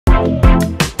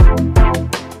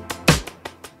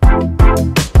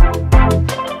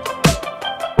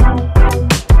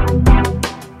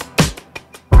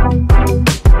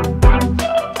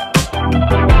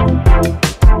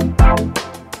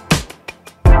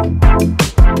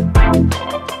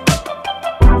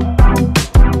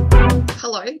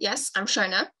Hello, yes, I'm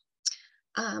Shona.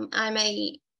 I'm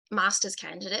a master's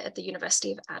candidate at the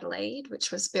University of Adelaide,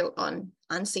 which was built on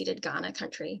unceded Kaurna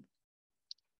country.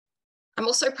 I'm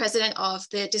also president of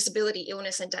the Disability,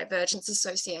 Illness and Divergence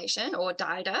Association, or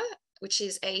DIDA, which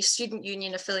is a student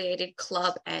union affiliated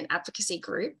club and advocacy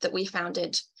group that we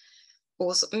founded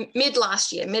also mid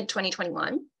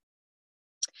 2021.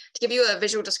 To give you a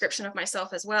visual description of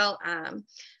myself as well, I'm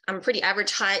a pretty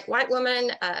average height white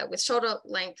woman with shoulder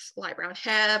length light brown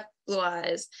hair, blue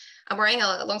eyes. I'm wearing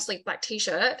a long sleeve black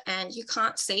t-shirt, and you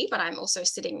can't see, but I'm also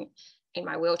sitting in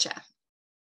my wheelchair.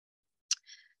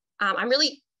 I'm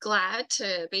really glad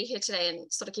to be here today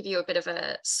and sort of give you a bit of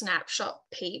a snapshot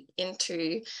peek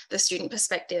into the student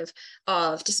perspective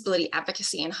of disability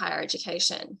advocacy in higher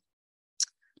education.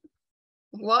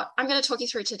 What I'm going to talk you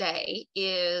through today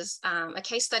is a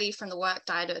case study from the work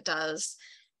DIDA does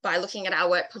by looking at our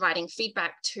work providing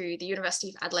feedback to the University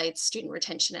of Adelaide Student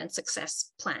Retention and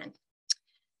Success Plan.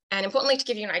 And importantly, to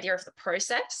give you an idea of the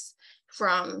process,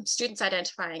 from students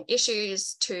identifying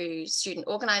issues to student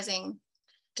organising,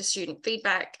 to student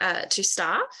feedback, to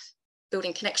staff,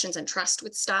 building connections and trust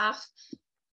with staff,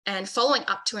 and following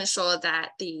up to ensure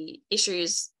that the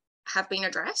issues have been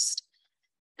addressed.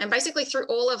 And basically through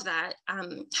all of that,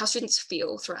 how students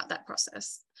feel throughout that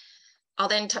process. I'll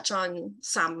then touch on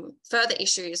some further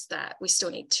issues that we still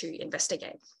need to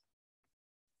investigate.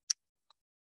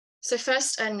 So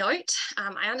first, a note,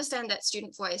 I understand that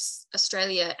Student Voice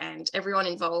Australia and everyone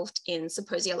involved in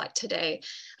symposia like today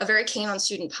are very keen on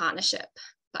student partnership,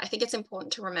 but I think it's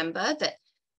important to remember that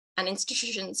an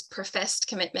institution's professed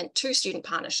commitment to student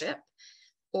partnership,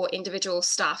 or individual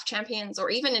staff champions, or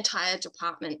even entire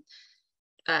departments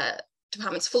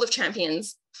full of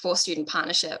champions for student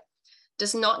partnership,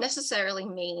 does not necessarily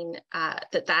mean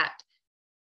that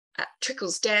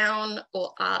trickles down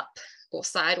or up or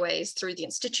sideways through the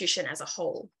institution as a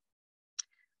whole.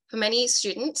 For many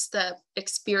students, the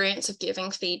experience of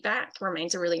giving feedback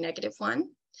remains a really negative one.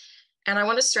 And I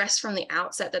want to stress from the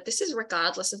outset that this is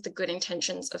regardless of the good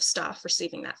intentions of staff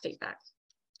receiving that feedback.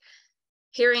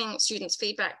 Hearing students'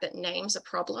 feedback that names a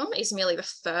problem is merely the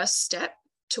first step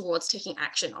towards taking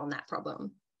action on that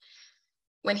problem.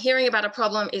 When hearing about a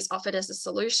problem is offered as a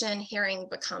solution, hearing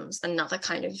becomes another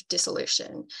kind of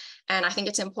dissolution. And I think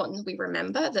it's important that we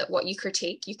remember that what you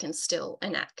critique, you can still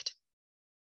enact.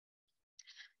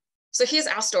 So here's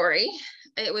our story.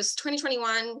 It was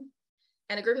 2021,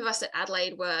 and a group of us at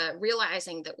Adelaide were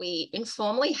realizing that we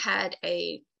informally had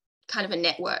a kind of a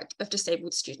network of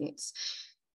disabled students.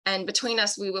 And between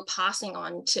us, we were passing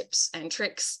on tips and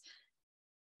tricks,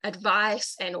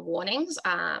 advice and warnings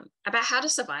about how to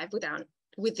survive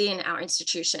within our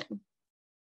institution.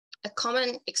 A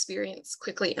common experience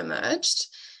quickly emerged.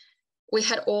 We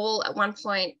had all at one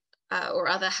point or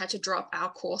other had to drop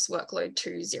our course workload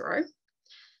to zero.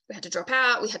 We had to drop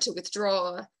out, we had to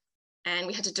withdraw, and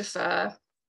we had to defer.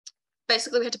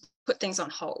 Basically, we had to put things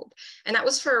on hold. And that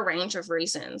was for a range of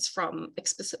reasons, from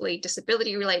explicitly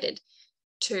disability related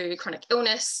to chronic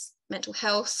illness, mental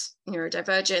health,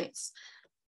 neurodivergence,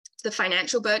 the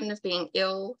financial burden of being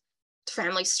ill,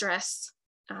 family stress,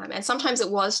 and sometimes it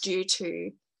was due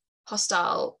to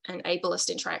hostile and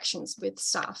ableist interactions with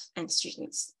staff and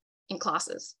students in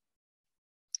classes.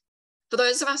 For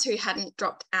those of us who hadn't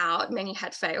dropped out, many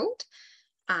had failed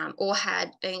or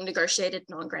had a negotiated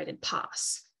non-graded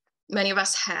pass. Many of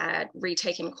us had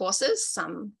retaken courses,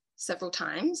 some several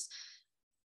times,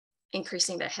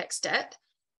 increasing their HECS debt.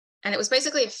 And it was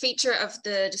basically a feature of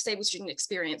the disabled student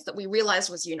experience that we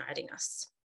realized was uniting us.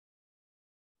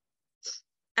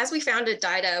 As we founded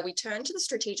DIDA, we turned to the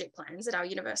strategic plans at our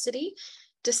university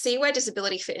to see where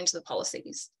disability fit into the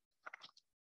policies.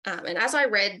 And as I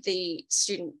read the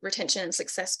Student Retention and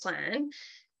Success Plan,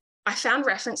 I found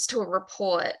reference to a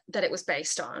report that it was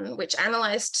based on, which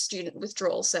analysed student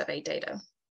withdrawal survey data.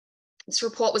 This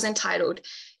report was entitled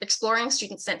Exploring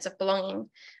Students' Sense of Belonging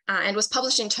and was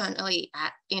published internally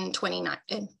in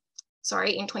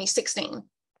 2016.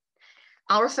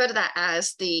 I'll refer to that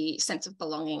as the Sense of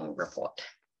Belonging report.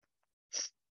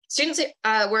 Students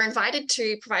were invited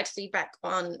to provide feedback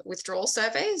on withdrawal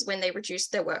surveys when they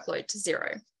reduced their workload to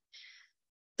zero.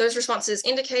 Those responses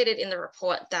indicated in the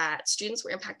report that students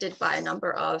were impacted by a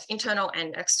number of internal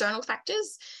and external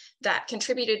factors that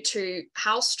contributed to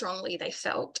how strongly they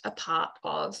felt a part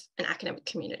of an academic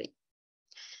community.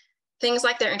 Things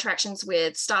like their interactions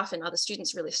with staff and other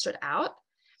students really stood out.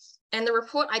 And the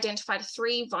report identified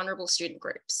 3 vulnerable student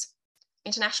groups: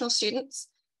 international students,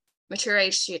 mature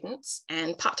age students,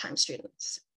 and part-time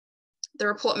students. The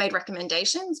report made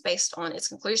recommendations based on its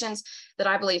conclusions that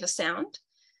I believe are sound.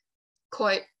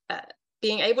 Quote,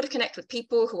 being able to connect with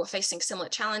people who are facing similar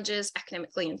challenges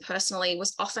academically and personally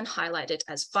was often highlighted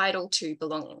as vital to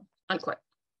belonging, unquote.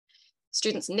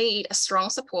 Students need a strong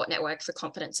support network for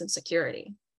confidence and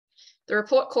security. The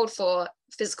report called for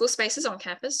physical spaces on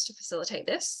campus to facilitate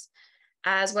this,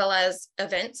 as well as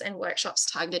events and workshops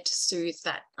targeted to soothe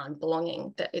that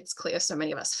unbelonging that it's clear so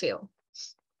many of us feel.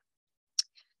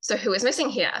 So who is missing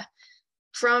here?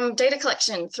 From data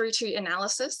collection through to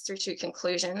analysis, through to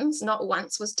conclusions, not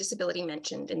once was disability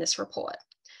mentioned in this report,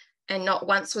 and not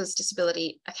once was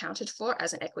disability accounted for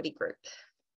as an equity group,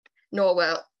 nor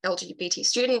were LGBT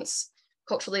students,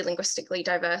 culturally, linguistically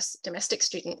diverse domestic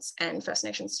students, and First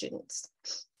Nations students.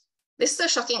 This is a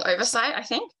shocking oversight, I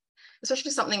think,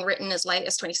 especially for something written as late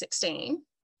as 2016.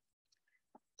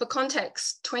 For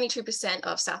context, 22%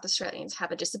 of South Australians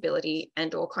have a disability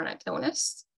and/or chronic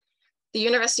illness. The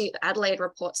University of Adelaide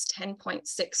reports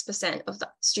 10.6% of the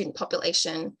student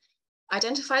population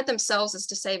identified themselves as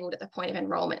disabled at the point of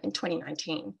enrolment in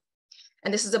 2019.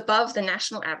 And this is above the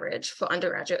national average for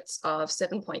undergraduates of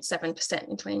 7.7%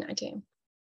 in 2019.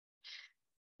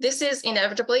 This is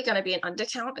inevitably going to be an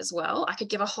undercount as well. I could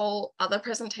give a whole other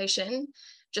presentation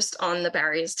just on the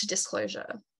barriers to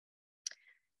disclosure.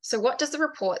 So what does the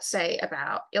report say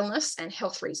about illness and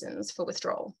health reasons for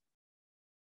withdrawal?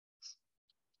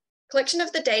 Collection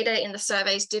of the data in the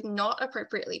surveys did not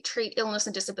appropriately treat illness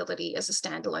and disability as a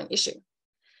standalone issue.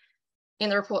 In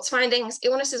the report's findings,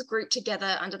 illness is grouped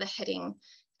together under the heading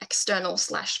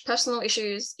external/personal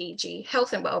issues, e.g.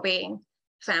 health and well-being,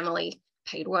 family,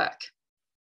 paid work.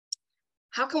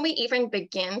 How can we even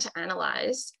begin to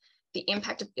analyze the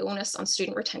impact of illness on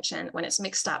student retention when it's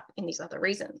mixed up in these other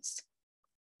reasons?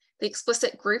 The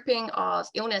explicit grouping of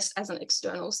illness as an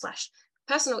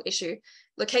external/personal issue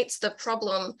locates the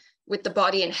problem with the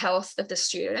body and health of the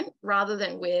student rather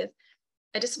than with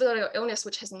a disability or illness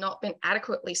which has not been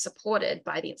adequately supported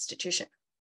by the institution.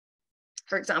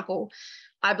 For example,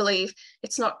 I believe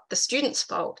it's not the student's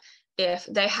fault if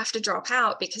they have to drop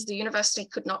out because the university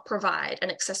could not provide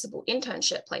an accessible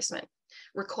internship placement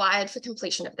required for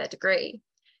completion of their degree,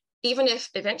 even if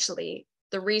eventually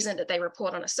the reason that they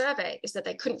report on a survey is that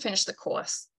they couldn't finish the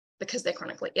course because they're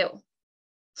chronically ill.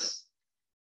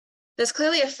 There's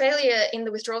clearly a failure in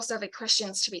the withdrawal survey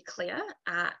questions, to be clear,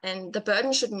 and the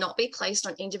burden should not be placed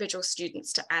on individual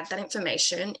students to add that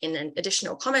information in an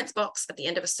additional comments box at the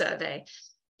end of a survey,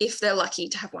 if they're lucky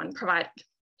to have one provided.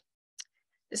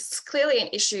 This is clearly an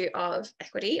issue of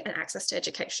equity and access to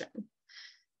education.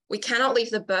 We cannot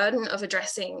leave the burden of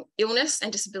addressing illness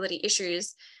and disability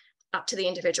issues up to the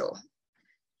individual.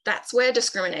 That's where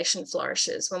discrimination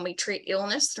flourishes, when we treat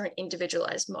illness through an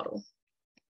individualized model.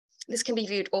 This can be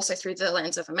viewed also through the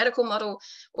lens of a medical model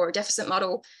or a deficit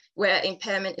model, where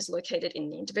impairment is located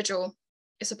in the individual.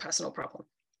 It's a personal problem.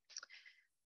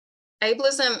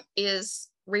 Ableism is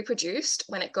reproduced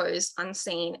when it goes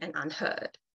unseen and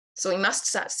unheard. So we must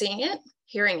start seeing it,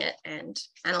 hearing it, and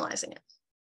analyzing it.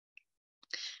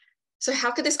 So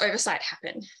how could this oversight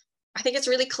happen? I think it's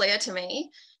really clear to me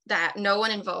that no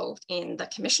one involved in the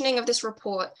commissioning of this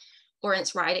report or in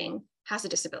its writing has a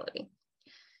disability.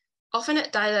 Often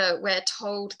at DIDA, we're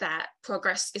told that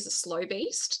progress is a slow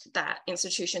beast, that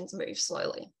institutions move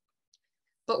slowly.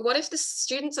 But what if the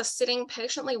students are sitting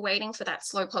patiently waiting for that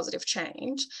slow positive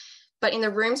change, but in the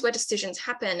rooms where decisions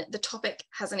happen, the topic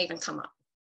hasn't even come up?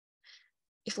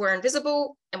 If we're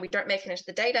invisible and we don't make it into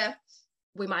the data,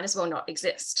 we might as well not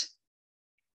exist.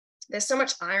 There's so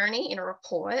much irony in a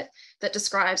report that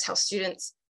describes how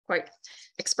students, quote,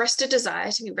 expressed a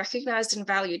desire to be recognized and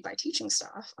valued by teaching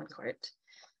staff, unquote,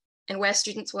 and where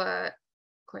students were,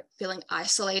 quote, feeling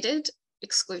isolated,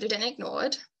 excluded and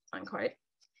ignored, unquote,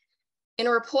 in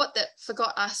a report that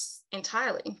forgot us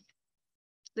entirely.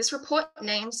 This report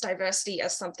names diversity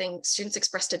as something students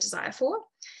expressed a desire for,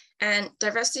 and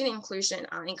diversity and inclusion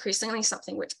are increasingly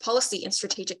something which policy and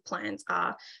strategic plans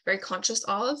are very conscious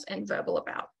of and verbal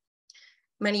about.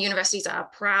 Many universities are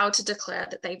proud to declare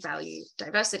that they value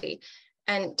diversity,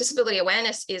 and disability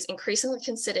awareness is increasingly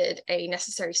considered a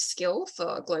necessary skill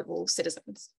for global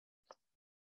citizens.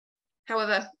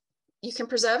 However, you can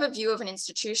preserve a view of an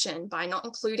institution by not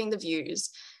including the views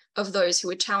of those who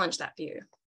would challenge that view.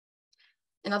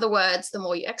 In other words, the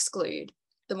more you exclude,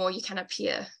 the more you can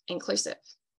appear inclusive.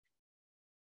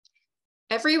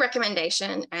 Every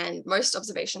recommendation and most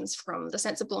observations from the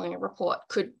Sense of Belonging report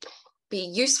could be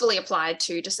usefully applied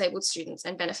to disabled students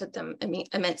and benefit them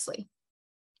immensely.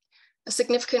 A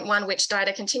significant one which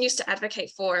DIDA continues to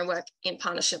advocate for and work in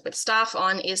partnership with staff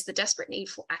on is the desperate need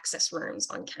for access rooms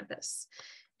on campus.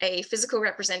 a physical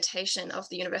representation of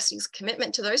the university's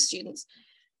commitment to those students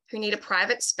who need a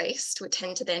private space to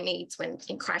attend to their needs when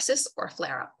in crisis or a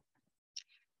flare-up.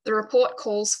 The report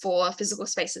calls for physical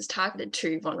spaces targeted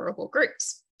to vulnerable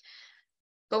groups.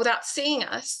 But without seeing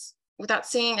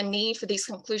a need for these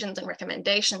conclusions and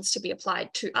recommendations to be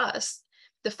applied to us,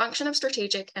 the function of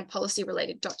strategic and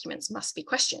policy-related documents must be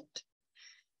questioned.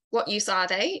 What use are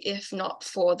they if not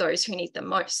for those who need them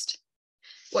most?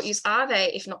 What use are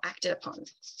they if not acted upon?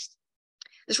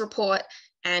 This report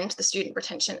and the student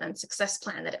retention and success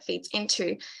plan that it feeds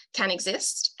into can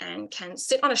exist and can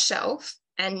sit on a shelf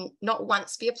and not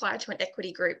once be applied to an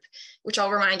equity group, which I'll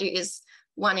remind you is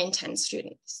 1 in 10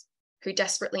 students who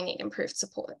desperately need improved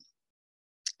support.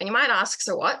 And you might ask,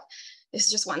 so what? This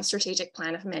is just one strategic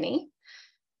plan of many.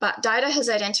 But DIDA has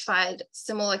identified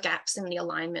similar gaps in the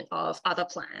alignment of other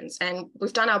plans, and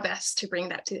we've done our best to bring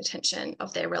that to the attention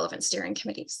of their relevant steering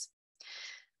committees.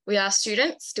 We are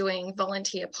students doing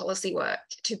volunteer policy work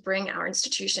to bring our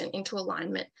institution into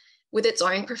alignment with its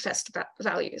own professed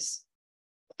values.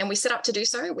 And we set up to do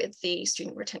so with the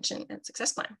Student Retention and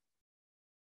Success Plan.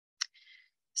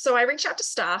 So I reached out to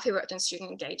staff who worked in student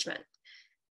engagement.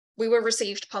 We were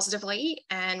received positively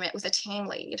and met with a team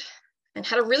lead and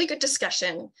had a really good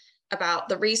discussion about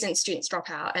the reasons students drop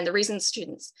out and the reasons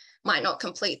students might not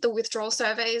complete the withdrawal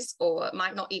surveys or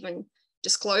might not even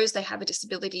disclose they have a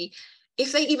disability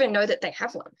if they even know that they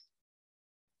have one.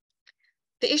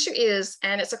 The issue is,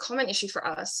 and it's a common issue for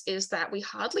us, is that we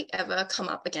hardly ever come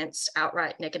up against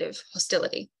outright negative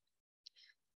hostility.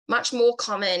 Much more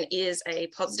common is a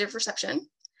positive reception,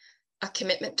 a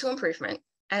commitment to improvement,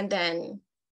 and then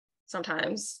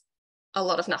sometimes a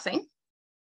lot of nothing.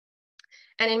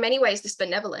 And in many ways, this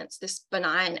benevolence, this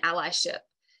benign allyship,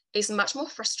 is much more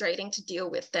frustrating to deal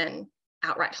with than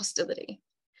outright hostility.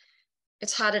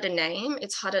 It's harder to name,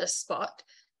 it's harder to spot,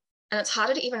 and it's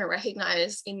harder to even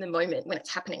recognize in the moment when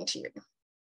it's happening to you.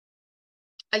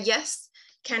 A yes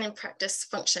can in practice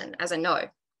function as a no.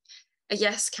 A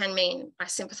yes can mean I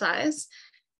sympathize,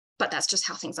 but that's just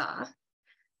how things are.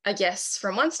 A yes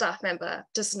from one staff member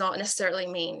does not necessarily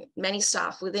mean many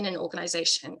staff within an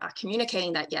organization are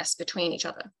communicating that yes between each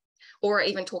other or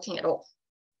even talking at all.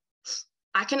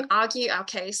 I can argue our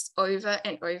case over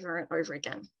and over and over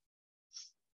again.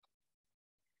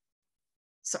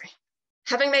 So,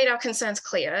 having made our concerns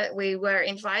clear, we were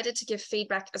invited to give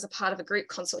feedback as a part of a group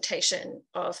consultation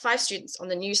of 5 students on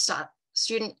the new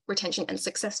Student Retention and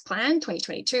Success Plan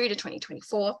 2022 to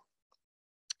 2024.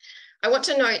 I want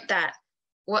to note that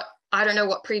I don't know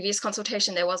what previous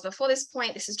consultation there was before this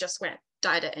point. This is just when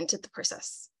DIDA entered the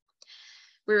process.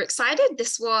 We were excited.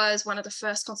 This was one of the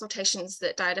first consultations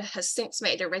that DIDA has since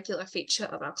made a regular feature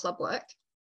of our club work.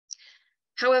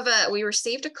 However, we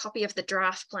received a copy of the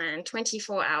draft plan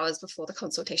 24 hours before the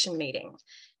consultation meeting,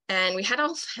 and we had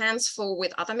our hands full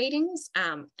with other meetings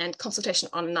and consultation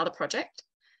on another project.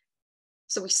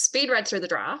 So we speed read through the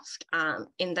draft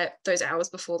in those hours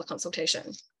before the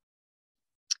consultation.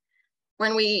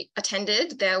 When we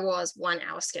attended, there was 1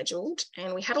 hour scheduled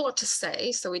and we had a lot to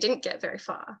say, so we didn't get very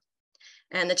far.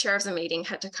 And the chair of the meeting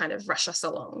had to kind of rush us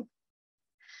along.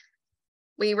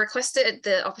 We requested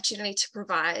the opportunity to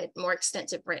provide more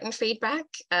extensive written feedback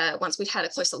once we'd had a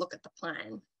closer look at the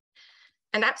plan.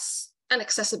 And that's an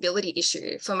accessibility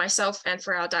issue for myself and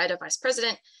for our DIDA vice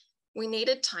president. We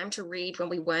needed time to read when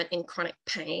we weren't in chronic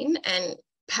pain and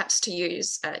perhaps to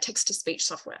use text-to-speech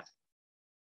software.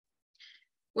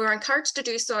 We were encouraged to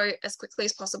do so as quickly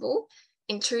as possible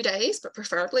in 2 days, but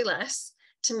preferably less,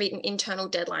 to meet an internal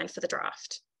deadline for the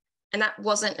draft. And that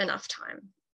wasn't enough time.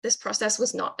 This process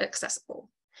was not accessible.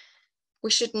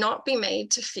 We should not be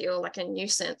made to feel like a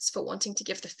nuisance for wanting to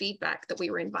give the feedback that we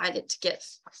were invited to give.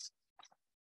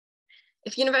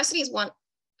 If universities want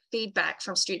feedback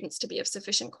from students to be of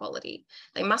sufficient quality,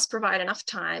 they must provide enough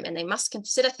time and they must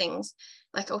consider things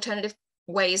like alternative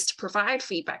ways to provide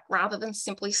feedback rather than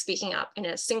simply speaking up in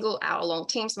a single hour-long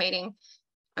Teams meeting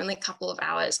only a couple of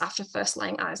hours after first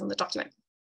laying eyes on the document.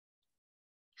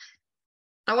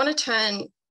 I want to turn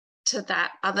to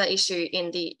that other issue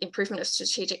in the improvement of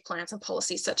strategic plans and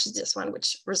policies such as this one,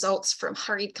 which results from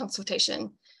hurried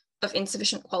consultation of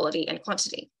insufficient quality and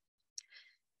quantity.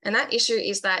 And that issue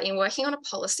is that in working on a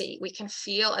policy, we can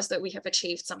feel as though we have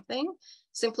achieved something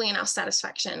simply in our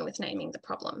satisfaction with naming the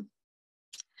problem.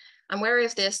 I'm wary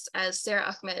of this, as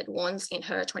Sarah Ahmed warns in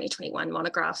her 2021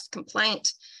 monograph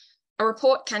Complaint. A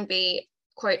report can be,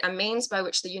 quote, a means by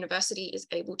which the university is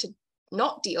able to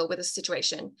not deal with a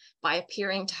situation by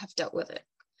appearing to have dealt with it,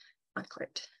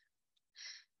 unquote.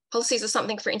 Policies are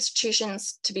something for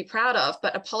institutions to be proud of,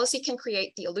 but a policy can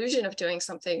create the illusion of doing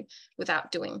something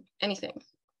without doing anything.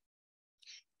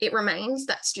 It remains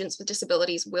that students with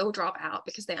disabilities will drop out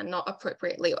because they are not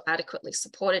appropriately or adequately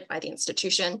supported by the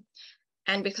institution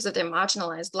and because of their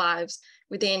marginalised lives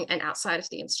within and outside of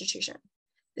the institution.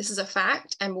 This is a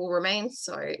fact and will remain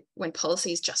so when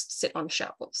policies just sit on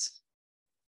shelves.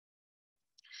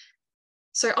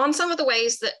 So on some of the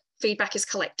ways that feedback is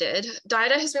collected,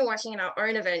 DIDA has been working in our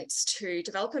own events to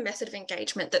develop a method of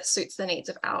engagement that suits the needs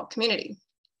of our community.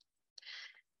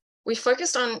 We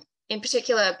focused on, in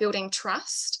particular, building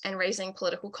trust and raising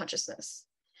political consciousness.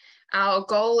 Our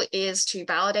goal is to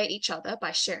validate each other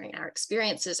by sharing our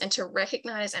experiences and to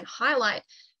recognise and highlight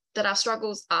that our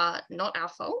struggles are not our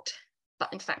fault,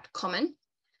 but in fact common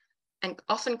and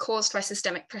often caused by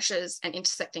systemic pressures and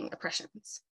intersecting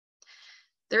oppressions.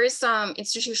 There is some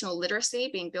institutional literacy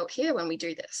being built here when we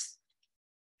do this.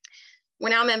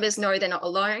 When our members know they're not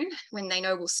alone, when they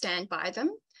know we'll stand by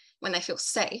them, when they feel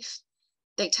safe,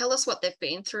 they tell us what they've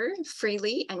been through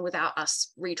freely and without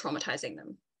us re-traumatizing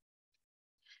them.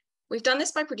 We've done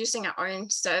this by producing our own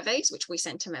surveys, which we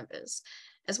send to members,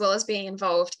 as well as being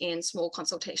involved in small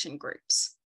consultation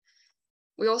groups.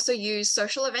 We also use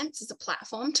social events as a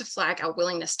platform to flag our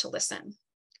willingness to listen.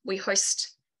 We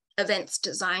host events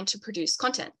designed to produce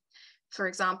content. For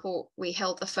example, we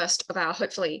held the first of our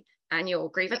hopefully annual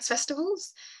grievance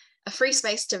festivals, a free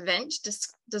space to vent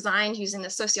designed using the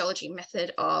sociology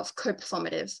method of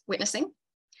co-performative witnessing.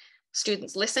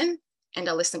 Students listen and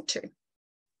are listened to.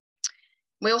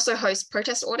 We also host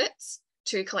protest audits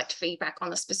to collect feedback on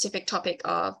the specific topic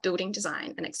of building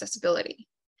design and accessibility.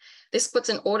 This puts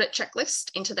an audit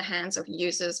checklist into the hands of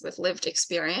users with lived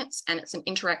experience, and it's an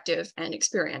interactive and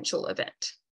experiential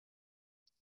event.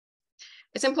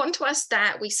 It's important to us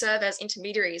that we serve as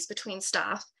intermediaries between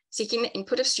staff seeking the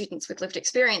input of students with lived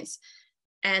experience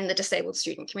and the disabled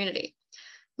student community.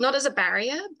 Not as a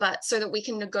barrier, but so that we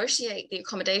can negotiate the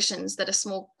accommodations that a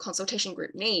small consultation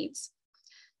group needs,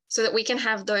 so that we can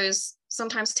have those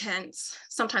sometimes tense,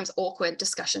 sometimes awkward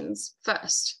discussions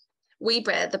first. We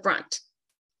bear the brunt.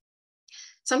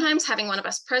 Sometimes having one of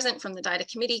us present from the DIDA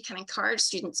committee can encourage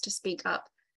students to speak up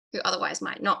who otherwise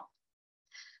might not.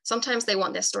 Sometimes they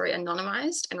want their story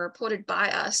anonymized and reported by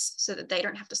us so that they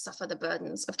don't have to suffer the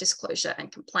burdens of disclosure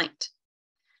and complaint.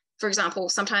 For example,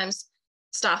 sometimes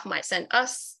staff might send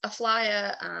us a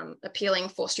flyer appealing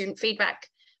for student feedback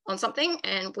on something,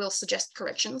 and we'll suggest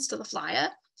corrections to the flyer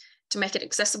to make it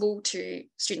accessible to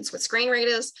students with screen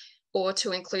readers, or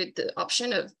to include the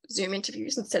option of Zoom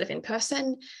interviews instead of in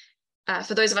person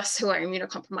for those of us who are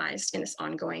immunocompromised in this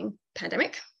ongoing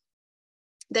pandemic.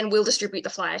 Then we'll distribute the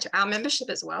flyer to our membership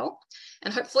as well.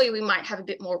 And hopefully we might have a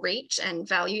bit more reach and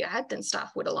value add than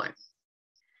staff would alone.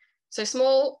 So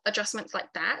small adjustments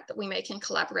like that we make in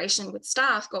collaboration with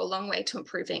staff go a long way to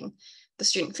improving the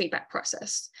student feedback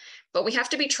process. But we have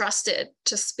to be trusted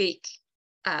to speak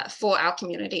for our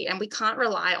community, and we can't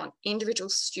rely on individual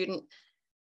student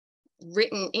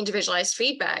written individualized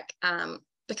feedback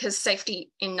because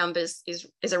safety in numbers is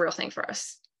a real thing for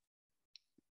us.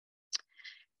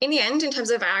 In the end, in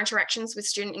terms of our interactions with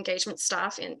student engagement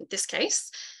staff in this case,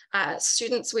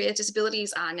 students with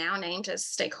disabilities are now named as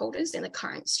stakeholders in the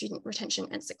current Student Retention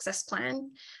and Success Plan,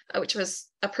 which was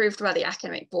approved by the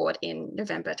Academic Board in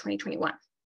November 2021.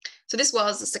 So this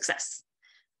was a success.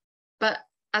 But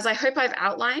as I hope I've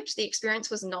outlined, the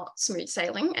experience was not smooth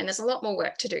sailing, and there's a lot more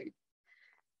work to do.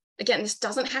 Again, this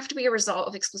doesn't have to be a result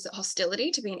of explicit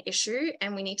hostility to be an issue,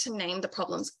 and we need to name the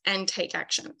problems and take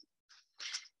action.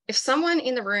 If someone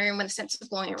in the room when the census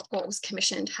belonging report was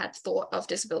commissioned had thought of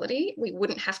disability, we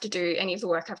wouldn't have to do any of the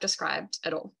work I've described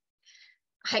at all.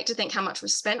 I hate to think how much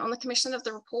was spent on the commission of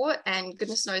the report, and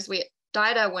goodness knows we at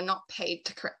DIDA were not paid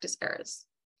to correct its errors.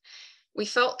 We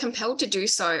felt compelled to do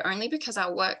so only because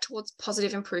our work towards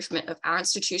positive improvement of our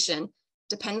institution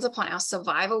depends upon our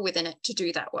survival within it to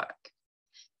do that work.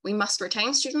 We must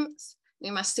retain students,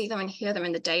 we must see them and hear them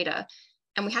in the data,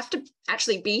 and we have to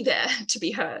actually be there to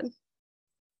be heard.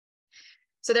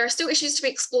 So there are still issues to be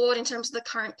explored in terms of the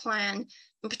current plan,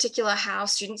 in particular how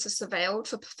students are surveilled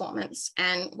for performance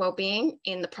and well-being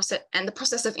in the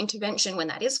process of intervention when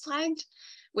that is flagged,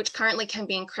 which currently can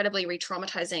be incredibly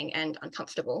re-traumatizing and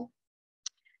uncomfortable.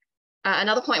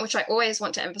 Another point which I always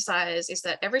want to emphasize is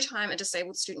that every time a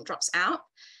disabled student drops out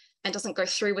and doesn't go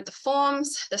through with the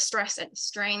forms, the stress and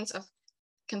strains of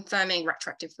confirming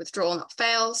retroactive withdrawal not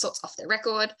fail sorts off their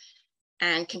record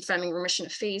and confirming remission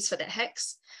of fees for their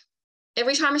HECS.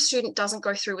 Every time a student doesn't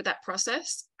go through with that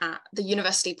process, the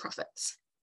university profits.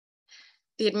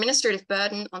 The administrative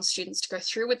burden on students to go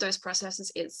through with those processes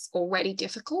is already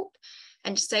difficult,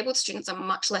 and disabled students are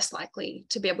much less likely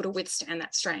to be able to withstand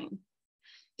that strain.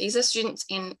 These are students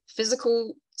in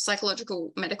physical,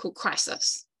 psychological, medical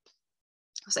crisis.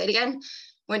 I'll say it again.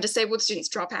 When disabled students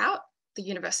drop out, the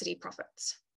university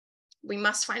profits. We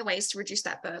must find ways to reduce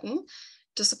that burden,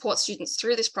 to support students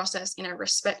through this process in a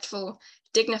respectful,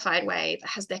 dignified way that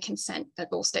has their consent at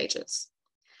all stages.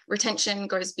 Retention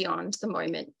goes beyond the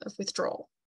moment of withdrawal.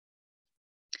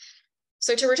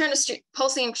 So to return to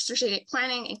policy and strategic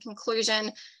planning, in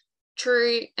conclusion,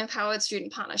 true empowered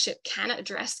student partnership can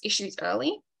address issues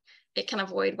early. It can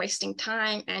avoid wasting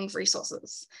time and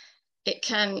resources. It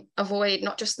can avoid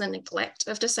not just the neglect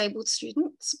of disabled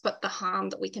students, but the harm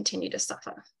that we continue to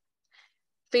suffer.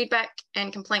 Feedback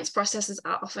and complaints processes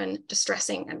are often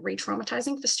distressing and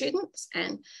re-traumatizing for students,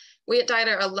 and we at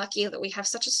DIDA are lucky that we have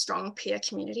such a strong peer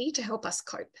community to help us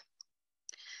cope.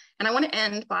 And I want to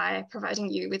end by providing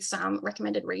you with some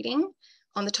recommended reading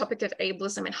on the topic of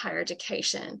ableism in higher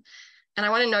education. And I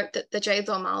want to note that the J.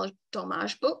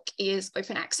 Dolmage book is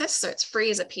open access, so it's free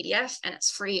as a PDF and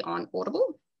it's free on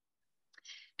Audible.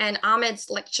 And Ahmed's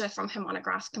lecture from her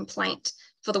monograph, Complaint,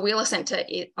 for the Wheeler Centre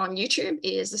on YouTube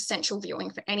is essential viewing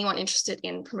for anyone interested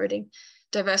in promoting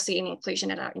diversity and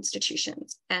inclusion at our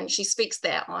institutions. And she speaks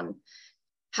there on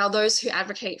how those who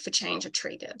advocate for change are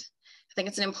treated. I think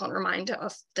it's an important reminder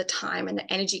of the time and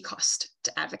the energy cost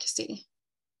to advocacy.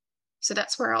 So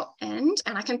that's where I'll end.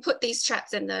 And I can put these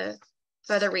chats in the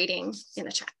further reading in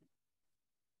the chat.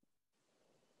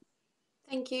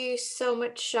 Thank you so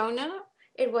much, Shona.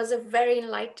 It was a very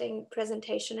enlightening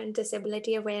presentation on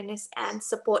disability awareness and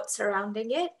support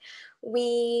surrounding it.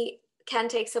 We can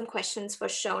take some questions for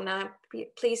Shona.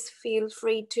 Please feel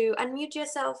free to unmute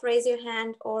yourself, raise your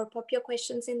hand, or pop your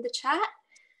questions in the chat.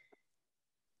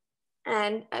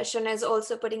 And Shona is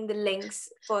also putting the links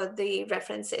for the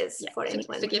references for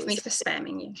anyone. Forgive me for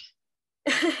spamming you.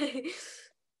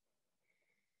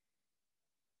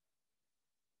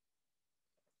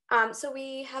 So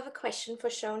we have a question for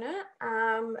Shona.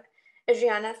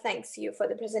 Adriana thanks you for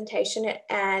the presentation,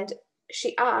 and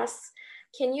she asks,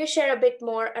 can you share a bit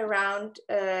more around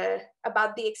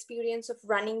about the experience of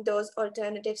running those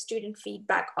alternative student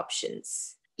feedback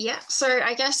options? Yeah, so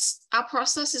I guess our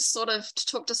process is sort of to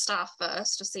talk to staff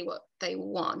first to see what they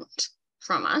want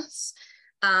from us.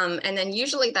 And then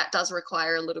usually that does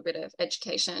require a little bit of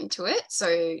education to it.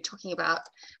 So talking about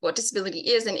what disability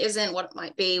is and isn't, what it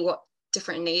might be, what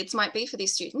different needs might be for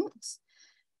these students.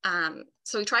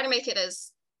 So we try to make it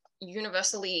as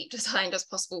universally designed as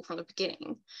possible from the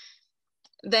beginning.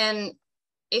 Then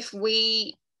if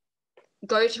we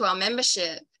go to our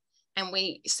membership and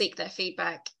we seek their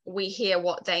feedback, we hear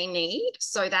what they need.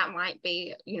 So that might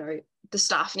be, you know, the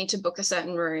staff need to book a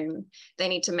certain room, they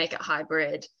need to make it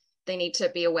hybrid, they need to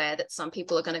be aware that some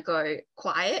people are going to go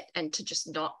quiet and to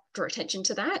just not draw attention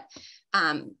to that.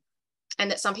 And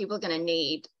that some people are going to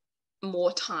need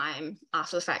more time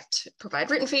after the fact to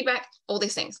provide written feedback, all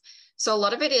these things. So a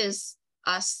lot of it is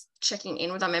us checking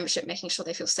in with our membership, making sure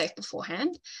they feel safe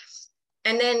beforehand.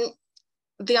 And then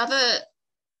the other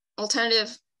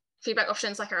alternative feedback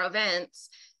options, like our events,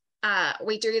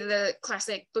 we do the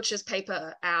classic butcher's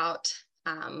paper out,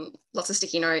 lots of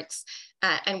sticky notes,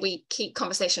 and we keep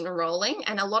conversation rolling.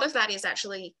 And a lot of that is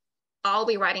actually, I'll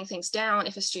be writing things down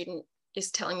if a student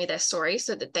is telling me their story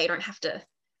so that they don't have to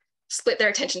split their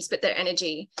attention, split their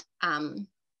energy. And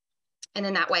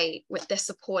then that way they're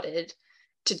supported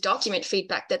to document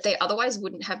feedback that they otherwise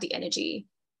wouldn't have the energy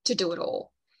to do it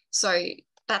all. So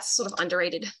that's sort of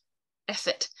underrated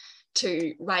effort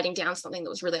to writing down something that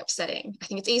was really upsetting. I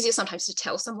think it's easier sometimes to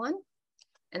tell someone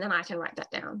and then I can write that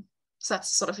down. So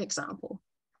that's a sort of example.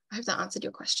 I hope that answered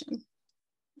your question.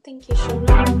 Thank you,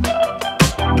 Shona.